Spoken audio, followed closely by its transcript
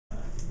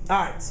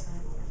All right.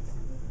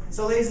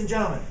 So, ladies and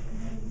gentlemen,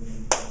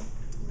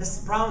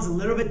 this problem is a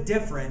little bit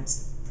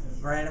different,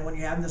 right? And when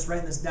you're having this,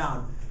 writing this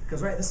down,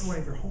 because this is one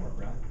of your homework,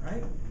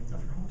 right? It's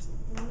not your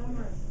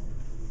homework.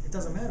 It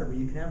doesn't matter, but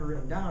you can have it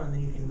written down, and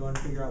then you can go and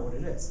figure out what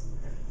it is.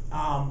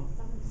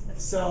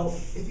 So,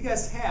 if you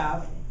guys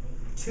have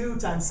 2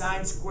 times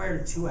sine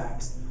squared of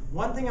 2x,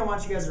 one thing I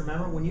want you guys to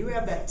remember, when you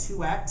have that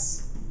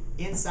 2x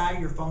inside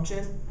of your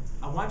function,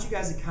 I want you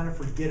guys to kind of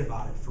forget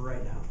about it for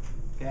right now.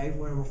 Okay?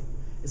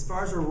 As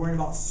far as we're worrying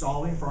about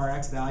solving for our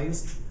x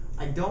values,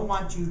 I don't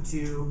want you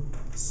to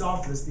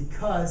solve for this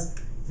because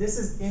this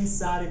is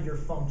inside of your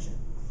function.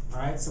 All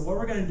right? So what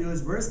we're going to do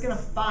is we're just going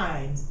to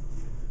find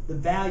the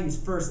values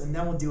first, and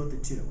then we'll deal with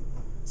the 2.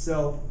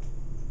 So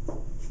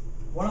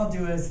what I'll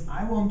do is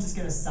I'm just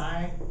going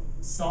to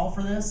solve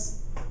for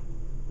this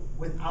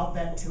without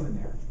that 2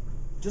 in there,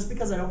 just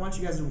because I don't want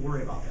you guys to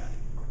worry about that.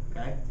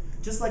 Okay?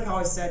 Just like how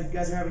I said, if you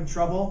guys are having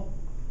trouble,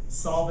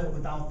 solve it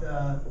without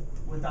the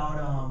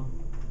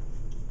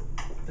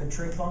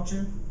trig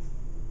function,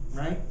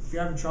 right? If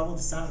you're having trouble,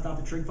 just solve it without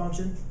the trig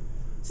function.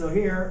 So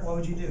here, what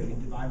would you do? You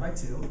divide by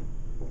 2,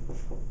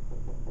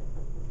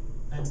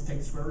 and just take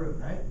the square root,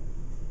 right?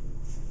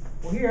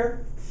 Well,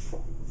 here,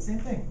 same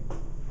thing.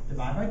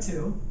 Divide by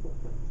 2,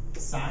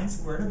 sine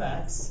squared of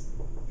x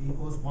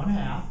equals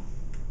 1/2.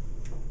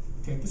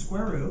 Take the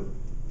square root.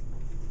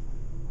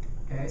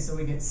 Okay, so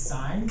we get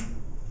sine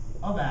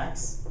of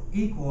x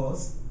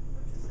equals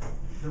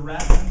the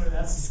remember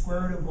that's the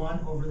square root of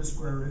 1 over the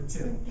square root of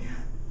 2.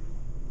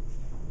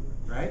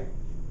 Right?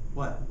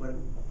 What? Do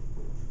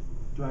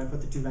you want to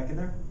put the 2 back in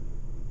there?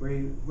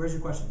 Where's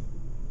your question?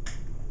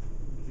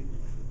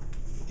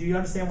 Do you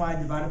understand why I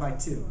divided by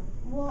 2?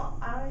 Well,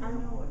 I don't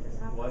know what just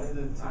happened. Why did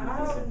the 2 disappear? I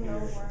don't know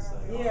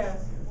where. Yeah.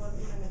 What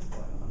even is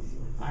going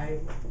on?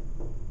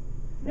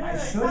 I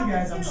showed you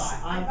guys.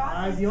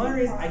 The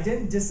only reason I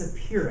didn't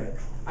disappear it,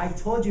 I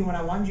told you when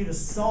I wanted you to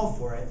solve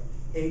for it,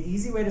 an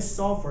easy way to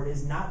solve for it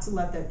is not to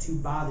let that 2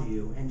 bother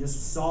you and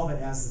just solve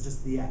it as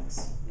just the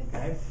x.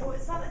 Okay? Well,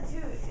 it's not a 2.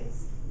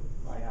 It's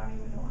like I don't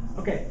even know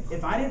how. Okay,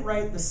 if I didn't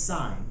write the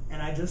sign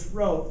and I just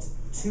wrote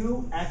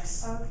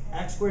 2x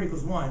x squared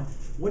equals 1,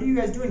 what are you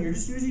guys doing? You're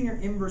just using your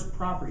inverse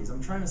properties.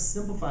 I'm trying to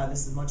simplify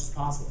this as much as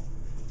possible.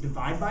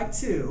 Divide by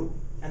 2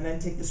 and then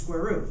take the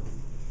square root.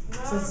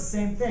 No. So it's the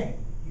same thing.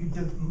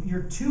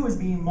 Your 2 is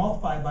being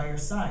multiplied by your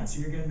sign.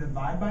 So you're going to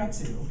divide by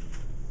 2,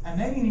 and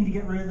then you need to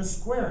get rid of the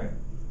squaring.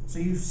 So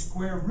you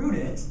square root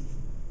it,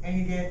 and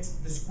you get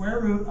the square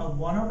root of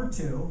 1 over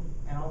 2,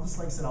 and I'll just,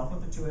 like I said, I'll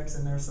put the 2x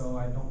in there so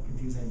I don't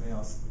confuse anybody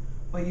else.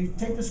 But you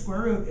take the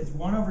square root, it's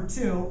 1 over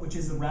 2, which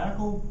is the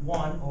radical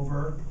 1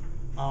 over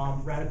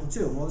radical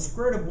 2. Well, the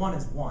square root of 1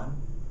 is 1.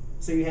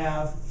 So you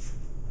have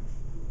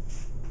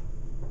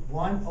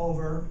 1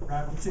 over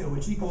radical 2,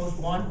 which equals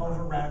 1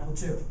 over radical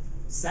 2.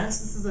 Since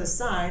this is a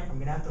sign, I'm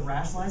going to have to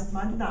rationalize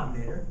my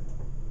denominator.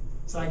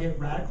 So I get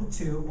radical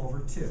 2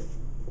 over 2.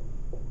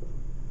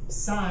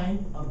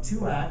 Sine of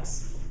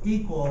 2x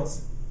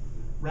equals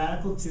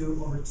radical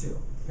 2 over 2.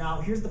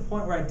 Now, here's the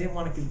point where I didn't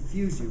want to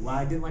confuse you,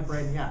 why I didn't like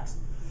writing x.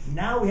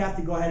 Now we have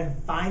to go ahead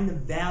and find the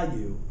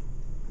value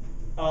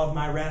of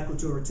my radical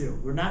 2 over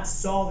 2. We're not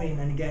solving,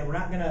 and again, we're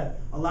not going to,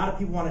 a lot of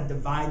people want to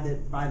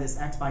divide by this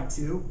x by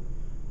 2.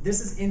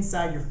 This is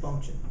inside your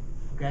function,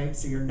 okay?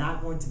 So you're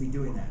not going to be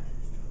doing that.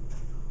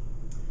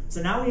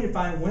 So now we need to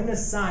find when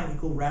does sine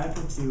equal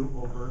radical 2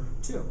 over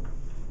 2.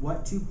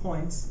 What 2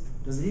 points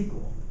does it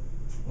equal?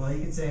 Well,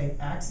 you could say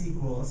x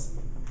equals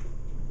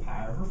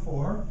pi over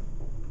 4,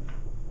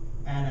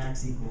 and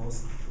x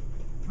equals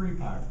 3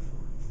 pi over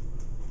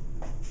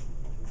 4.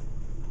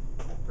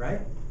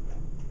 Right?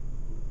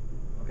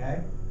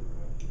 Okay?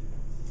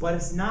 But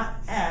it's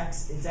not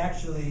x, it's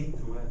actually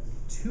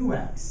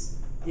 2x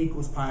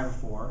equals pi over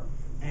 4,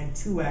 and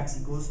 2x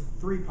equals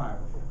 3 pi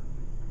over 4.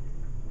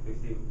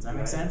 Does that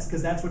make sense?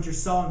 Because that's what you're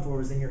solving for,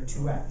 is in your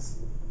 2x.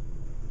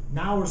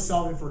 Now we're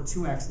solving for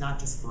 2x, not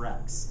just for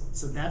x.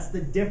 So that's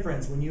the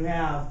difference. When you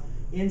have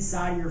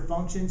inside your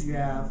functions, you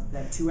have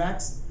that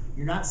 2x,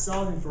 you're not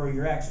solving for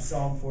your x, you're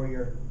solving for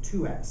your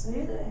 2x.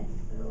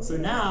 So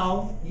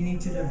now you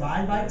need to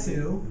divide by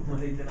 2,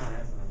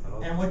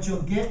 and what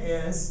you'll get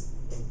is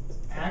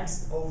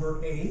x over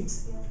 8,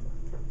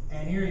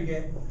 and here you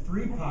get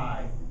 3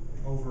 pi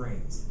over 8.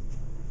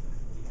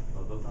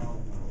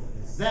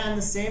 Then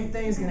the same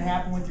thing is going to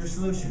happen with your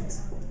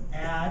solutions.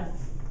 Add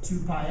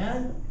 2 pi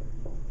n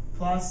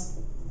plus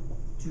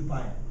 2 pi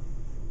n.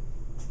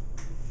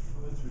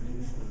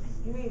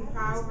 You mean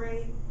pi over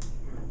 8?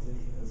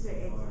 You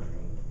say 8 over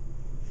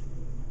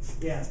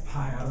 8. Yeah, it's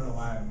pi. I don't know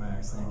why I'm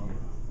max. Thank you.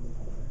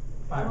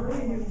 Pi over 8.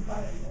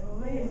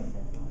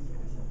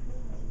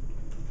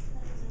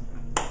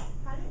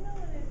 How do you know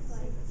when it's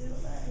like 2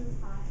 pi and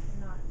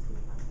not 2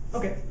 pi?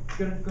 Okay,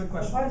 good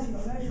question.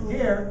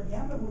 Here,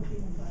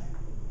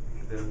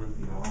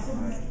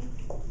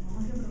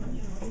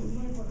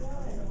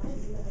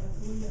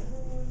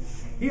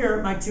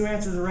 here, my 2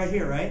 answers are right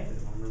here, right?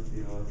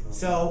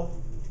 So,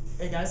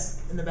 hey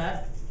guys, in the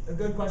back, a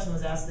good question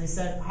was asked. They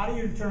said, how do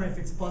you determine if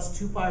it's plus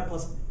 2 pi or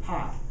plus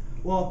pi?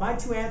 Well, if my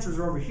two answers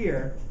are over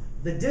here,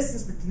 the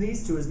distance between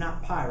these two is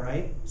not pi,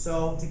 right?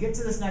 So to get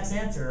to this next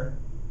answer,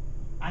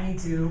 I need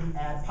to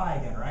add pi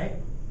again, right?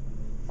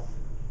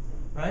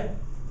 Right?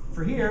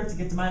 For here, to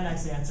get to my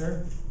next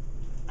answer,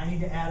 I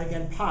need to add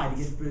again pi to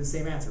get to the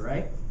same answer,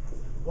 right?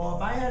 Well,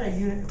 if I had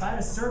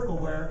a circle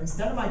where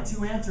instead of my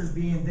two answers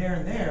being there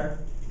and there,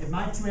 if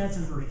my two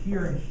answers were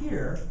here and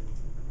here,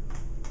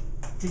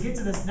 to get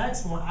to this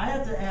next one, I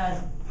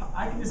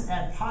can just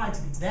add pi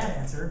to get to that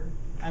answer,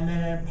 and then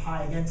add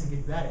pi again to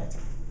get to that answer.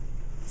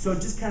 So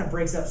it just kind of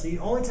breaks up. So the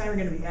only time you're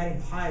going to be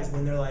adding pi is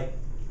when they're like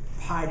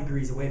pi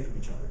degrees away from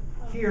each other.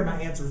 Here,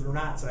 my answers were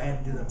not, so I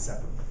had to do them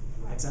separately.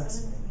 Make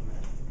sense?